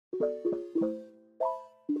Welcome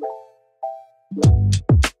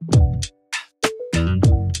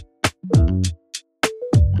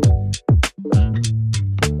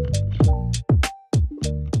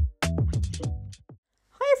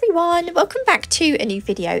back to a new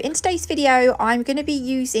video. In today's video I'm going to be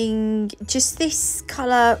using just this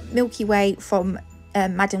colour Milky Way from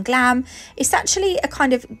Madam Glam. It's actually a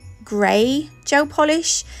kind of grey gel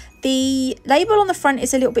polish. The label on the front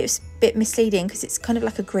is a little bit misleading because it's kind of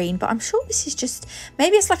like a green, but I'm sure this is just,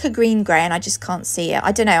 maybe it's like a green grey and I just can't see it.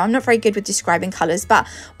 I don't know, I'm not very good with describing colours, but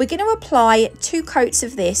we're going to apply 2 coats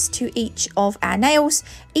of this to each of our nails.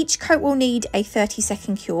 Each coat will need a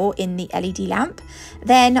 30-second cure in the LED lamp.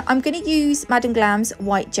 Then I'm going to use Madam Glam's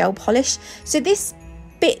white gel polish. So this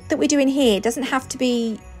bit that we're doing here doesn't have to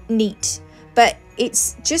be neat, but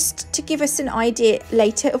it's just to give us an idea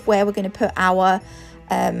later of where we're going to put our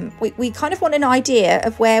we kind of want an idea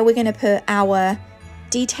of where we're going to put our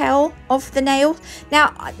detail of the nail.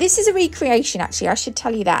 Now, this is a recreation, actually, I should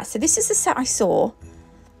tell you that. So this is the set I saw,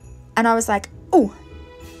 and I was like, oh,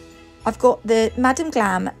 I've got the Madam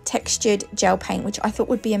Glam textured gel paint, which I thought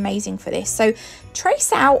would be amazing for this. So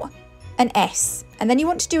trace out an S, and then you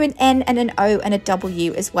want to do an N and an O and a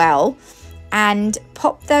W as well, and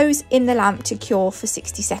pop those in the lamp to cure for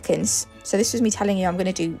 60 seconds. So this was me telling you I'm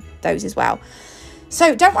going to do those as well.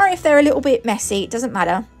 So don't worry if they're a little bit messy, it doesn't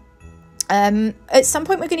matter. At some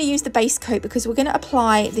point we're going to use the base coat because we're going to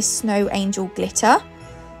apply this Snow Angel glitter.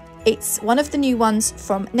 It's one of the new ones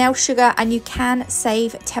from Nail Sugar, and you can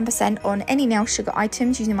save 10% on any Nail Sugar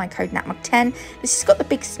items using my code NATMUG10. This has got the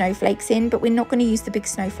big snowflakes in, but we're not going to use the big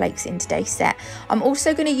snowflakes in today's set. I'm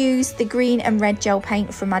also going to use the green and red gel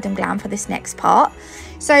paint from Madam Glam for this next part.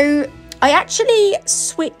 So I actually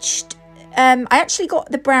switched. I actually got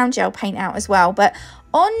the brown gel paint out as well, but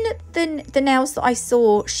on the nails that I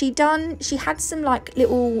saw, she had some like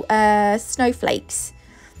little snowflakes.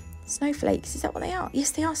 Snowflakes, is that what they are?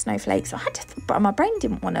 Yes, they are snowflakes. I had to, but my brain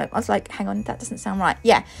didn't want to. I was like, hang on, that doesn't sound right.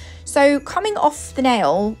 Yeah, so coming off the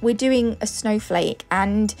nail, we're doing a snowflake,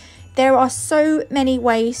 and there are so many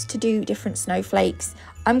ways to do different snowflakes.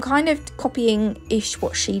 I'm kind of copying-ish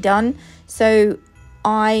what she done, so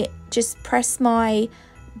I just press my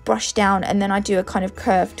brush down and then I do a kind of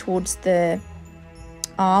curve towards the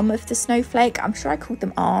arm of the snowflake. I'm sure I called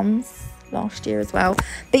them arms last year as well,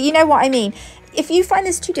 but you know what I mean. If you find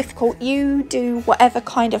this too difficult, you do whatever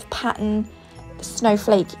kind of pattern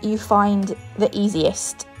snowflake you find the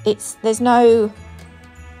easiest. There's no,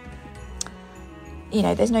 you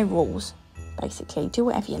know, there's no rules, basically. Do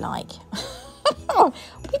whatever you like.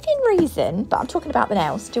 Within reason, but I'm talking about the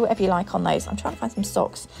nails. Do whatever you like on those. I'm trying to find some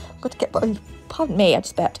socks. I've got to get, pardon me, I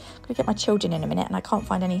just bet. I'm going to get my children in a minute and I can't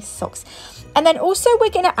find any socks. And then also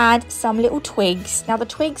we're going to add some little twigs. Now the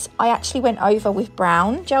twigs I actually went over with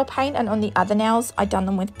brown gel paint, and on the other nails I done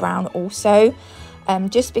them with brown also,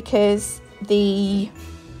 just because the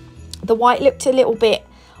white looked a little bit,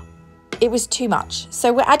 it was too much.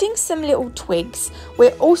 So we're adding some little twigs.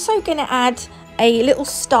 We're also going to add a little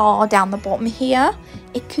star down the bottom here.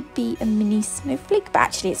 It could be a mini snowflake, but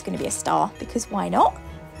actually it's going to be a star because why not?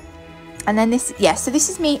 And then this, yeah, so this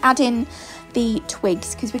is me adding the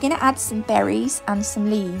twigs because we're going to add some berries and some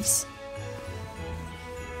leaves.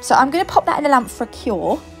 So I'm going to pop that in the lamp for a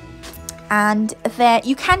cure, and there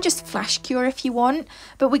you can just flash cure if you want,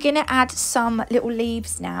 but we're going to add some little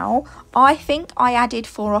leaves now. I think I added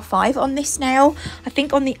 4 or 5 on this nail. I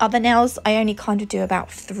think on the other nails I only kind of do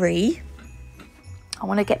about 3. I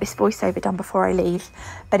want to get this voiceover done before I leave,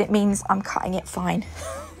 but it means I'm cutting it fine.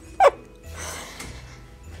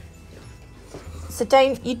 So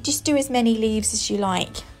you just do as many leaves as you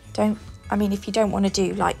like. I mean, if you don't want to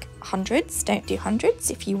do like hundreds, don't do hundreds.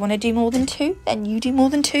 If you want to do more than 2, then you do more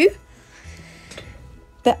than 2.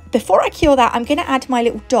 But before I cure that, I'm going to add my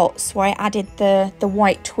little dots where I added the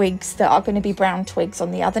white twigs that are going to be brown twigs on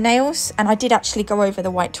the other nails. And I did actually go over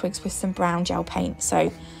the white twigs with some brown gel paint.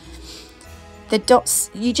 So the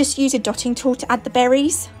dots, you just use a dotting tool to add the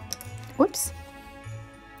berries. Whoops.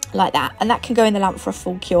 Like that, and that can go in the lamp for a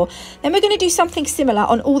full cure. Then we're going to do something similar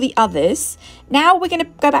on all the others. Now we're going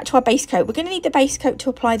to go back to our base coat. We're going to need the base coat to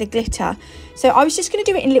apply the glitter. So I was just going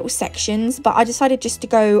to do it in little sections, but I decided just to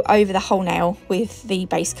go over the whole nail with the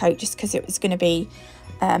base coat just because it was going to be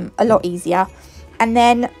a lot easier. And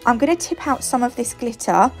then I'm going to tip out some of this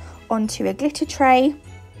glitter onto a glitter tray.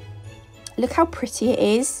 Look how pretty it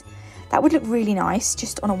is. That would look really nice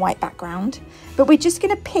just on a white background. But we're just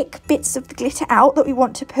going to pick bits of the glitter out that we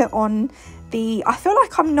want to put on the... I feel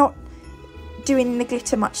like I'm not doing the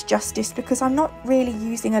glitter much justice because I'm not really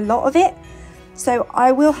using a lot of it. So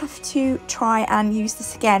I will have to try and use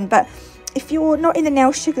this again. But if you're not in the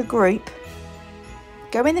Nail Sugar group,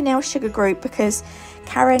 go in the Nail Sugar group, because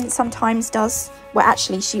Karen sometimes does, well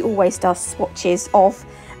actually she always does swatches of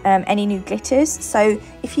any new glitters. So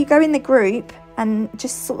if you go in the group and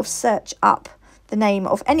just sort of search up the name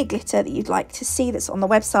of any glitter that you'd like to see that's on the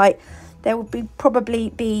website, there will probably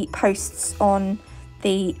be posts on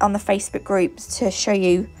the Facebook groups to show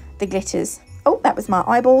you the glitters. Oh, that was my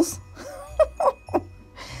eyeballs.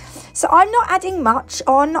 So I'm not adding much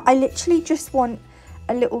on. I literally just want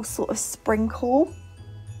a little sort of sprinkle,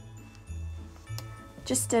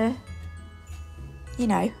 just to, you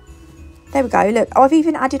know, there we go. Look, I've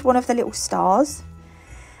even added one of the little stars.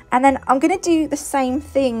 And then I'm going to do the same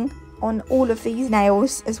thing on all of these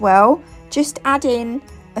nails as well. Just add in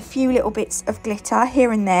a few little bits of glitter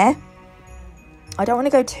here and there. I don't want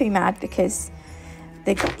to go too mad because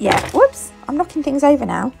whoops, I'm knocking things over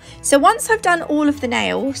now. So once I've done all of the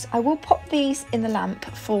nails, I will pop these in the lamp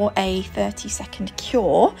for a 30-second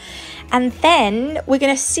cure, and then we're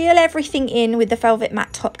going to seal everything in with the velvet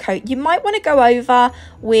matte top coat. You might want to go over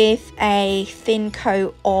with a thin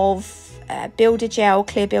coat of builder gel,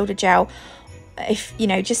 clear builder gel, if you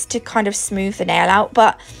know, just to kind of smooth the nail out.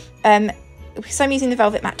 But because I'm using the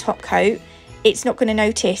velvet matte top coat, it's not going to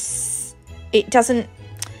notice. It doesn't,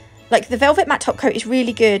 like, the velvet matte top coat is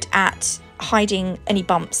really good at hiding any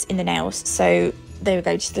bumps in the nails. So there we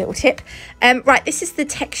go, just a little tip. Right, this is the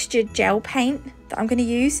textured gel paint that I'm going to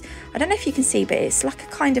use. I don't know if you can see, but it's like a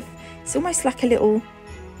kind of, it's almost like a little,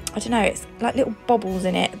 I don't know, it's like little bubbles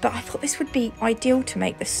in it. But I thought this would be ideal to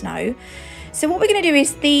make the snow. So what we're going to do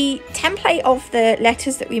is the template of the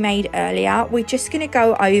letters that we made earlier, we're just going to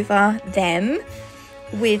go over them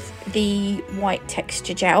with the white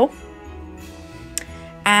texture gel.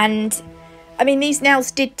 And I mean, these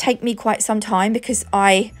nails did take me quite some time because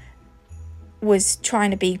I was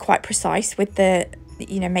trying to be quite precise with the,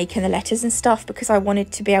 you know, making the letters and stuff, because I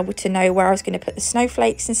wanted to be able to know where I was going to put the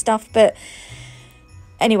snowflakes and stuff. But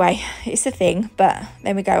anyway, it's a thing. But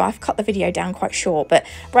there we go, I've cut the video down quite short. But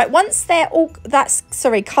right, once they're all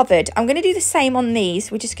covered, I'm going to do the same on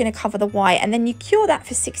these. We're just going to cover the white, and then you cure that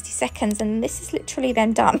for 60 seconds, and this is literally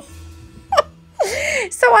then done.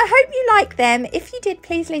 So I hope you like them. If you did,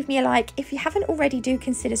 please leave me a like. If you haven't already, do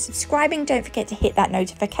consider subscribing. Don't forget to hit that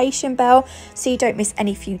notification bell so you don't miss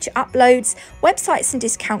any future uploads. Websites and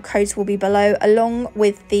discount codes will be below, along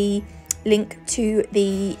with the link to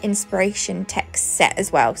the inspiration text set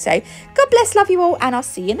as well. So God bless, love you all, and I'll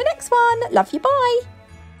see you in the next one. Love you, bye.